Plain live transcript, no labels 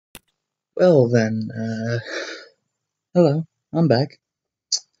Well then, hello, I'm back.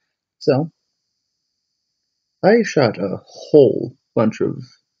 So, I shot a whole bunch of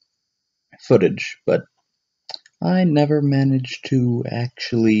footage, but I never managed to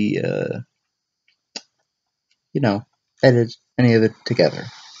actually, you know, edit any of it together.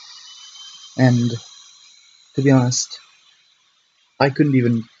 And, to be honest, I couldn't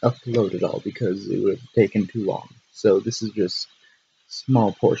even upload it all because it would have taken too long. So this is just a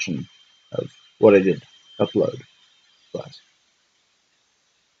small portion of what I did upload. But,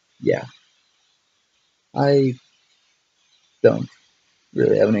 yeah, I don't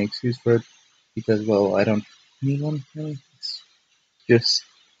really have any excuse for it because, well, I don't need one, really. It's just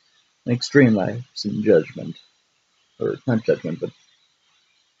an extreme lapse in judgment. Or not judgment, but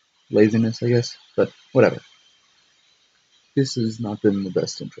laziness, I guess. But whatever. This has not been the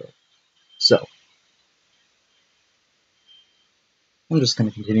best intro. So, I'm just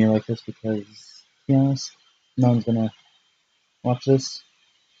gonna continue like this because, to be honest, no one's gonna watch this.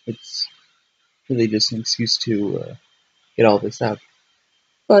 It's really just an excuse to get all this out.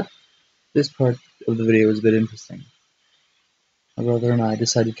 But this part of the video is a bit interesting. My brother and I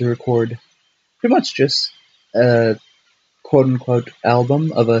decided to record pretty much just a quote unquote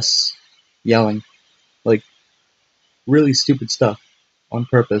album of us yelling. Like, really stupid stuff on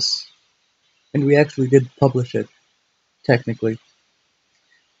purpose. And we actually did publish it, technically.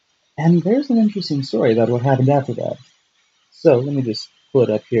 And there's an interesting story about what happened after that. So let me just pull it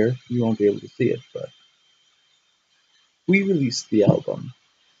up here. You won't be able to see it, but we released the album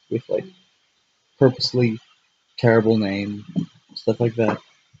with like purposely terrible name, stuff like that.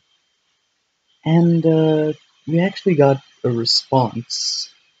 And we actually got a response.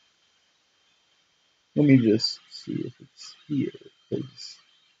 Let me just see if it's here, because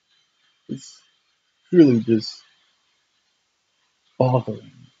it's really just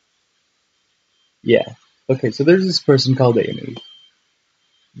bothering. Yeah. Okay, so there's this person called Amy.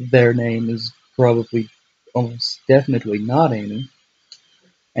 Their name is probably almost definitely not Amy.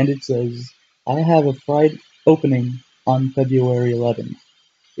 And it says, I have a Friday opening on February 11th.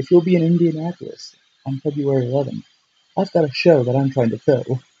 If you'll be in Indianapolis on February 11th, I've got a show that I'm trying to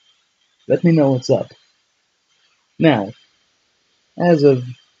fill. Let me know what's up. Now, as of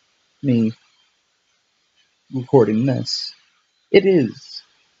me recording this, it is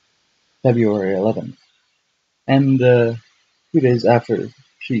February 11th. And 2 days after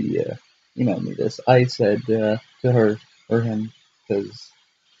she emailed me this, I said to her, or him, because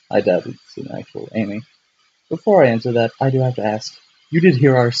I doubt it's an actual Amy. Before I answer that, I do have to ask, you did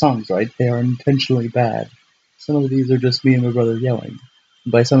hear our songs, right? They are intentionally bad. Some of these are just me and my brother yelling.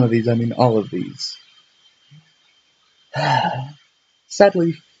 And by some of these, I mean all of these.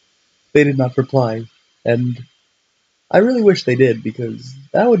 Sadly, they did not reply, and I really wish they did because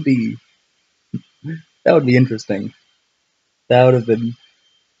that would be interesting. That would have been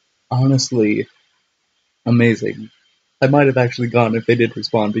honestly amazing. I might have actually gone if they did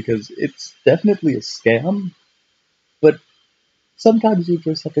respond because it's definitely a scam, but sometimes you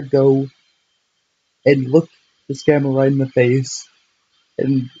just have to go and look the scammer right in the face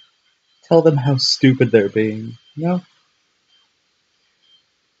and tell them how stupid they're being. You know?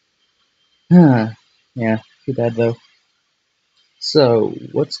 Yeah, too bad though. So,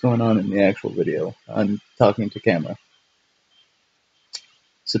 what's going on in the actual video? I'm talking to camera.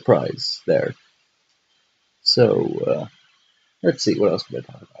 Surprise there. So, let's see, what else could I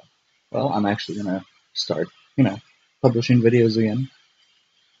talk about? Well, I'm actually gonna start, publishing videos again,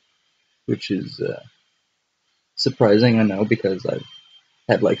 which is surprising, I know, because I've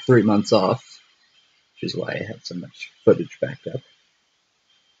had like 3 months off, which is why I had so much footage backed up.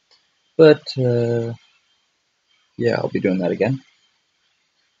 But, yeah, I'll be doing that again.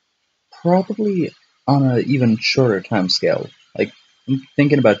 Probably on an even shorter time scale. Like, I'm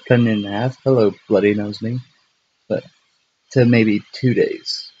thinking about cutting it in half. Hello, Bloody Knows Me. But to maybe 2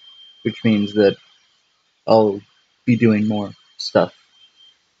 days, which means that I'll be doing more stuff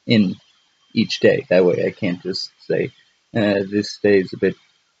in each day. That way I can't just say, this day is a bit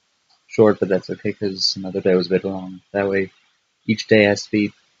short, but that's okay because another day was a bit long. That way each day has to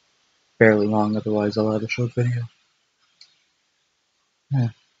be fairly long, otherwise I'll have a short video. Yeah.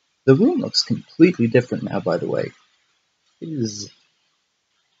 The room looks completely different now, by the way. It is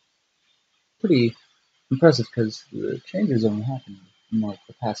pretty impressive because the changes only happened in like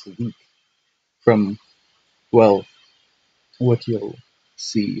the past week from, well, what you'll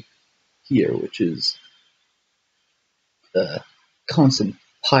see here, which is a constant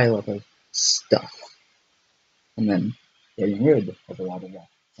pile up of stuff, and then getting rid of a lot of that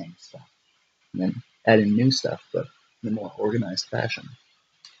same stuff, and then adding new stuff, but in a more organized fashion.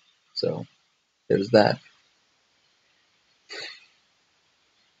 So there's that.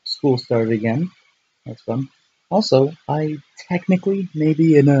 School started again. That's fun. Also, I technically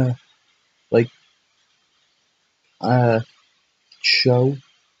maybe in a like uh show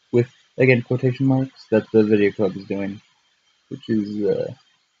with again quotation marks that the video club is doing, which is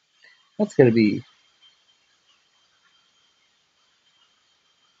that's gonna be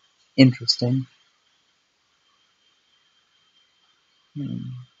interesting. Hmm.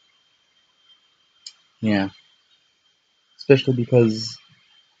 Yeah, especially because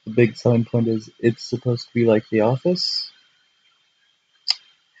the big selling point is it's supposed to be like The Office.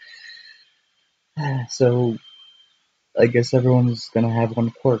 So I guess everyone's gonna have one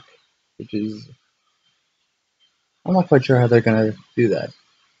quirk, which is I'm not quite sure how they're gonna do that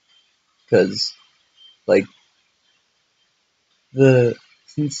because like the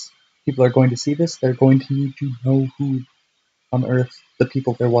since people are going to see this, they're going to need to know who on earth the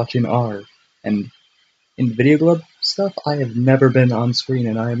people they're watching are. And in the Video Club stuff, I have never been on screen,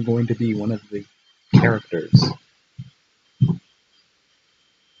 and I am going to be one of the characters.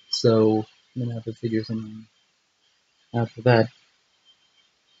 So I'm gonna have to figure something out for that.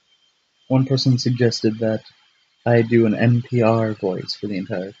 One person suggested that I do an NPR voice for the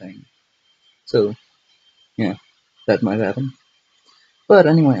entire thing. So yeah, that might happen. But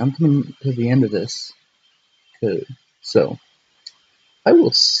anyway, I'm coming to the end of this. So I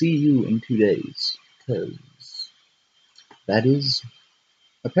will see you in 2 days, because that is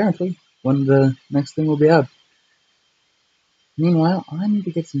apparently when the next thing will be out. Meanwhile, I need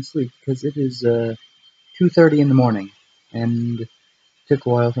to get some sleep because it is 2:30 in the morning, and it took a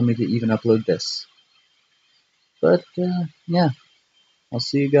while for me to even upload this. But yeah, I'll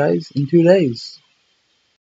see you guys in 2 days.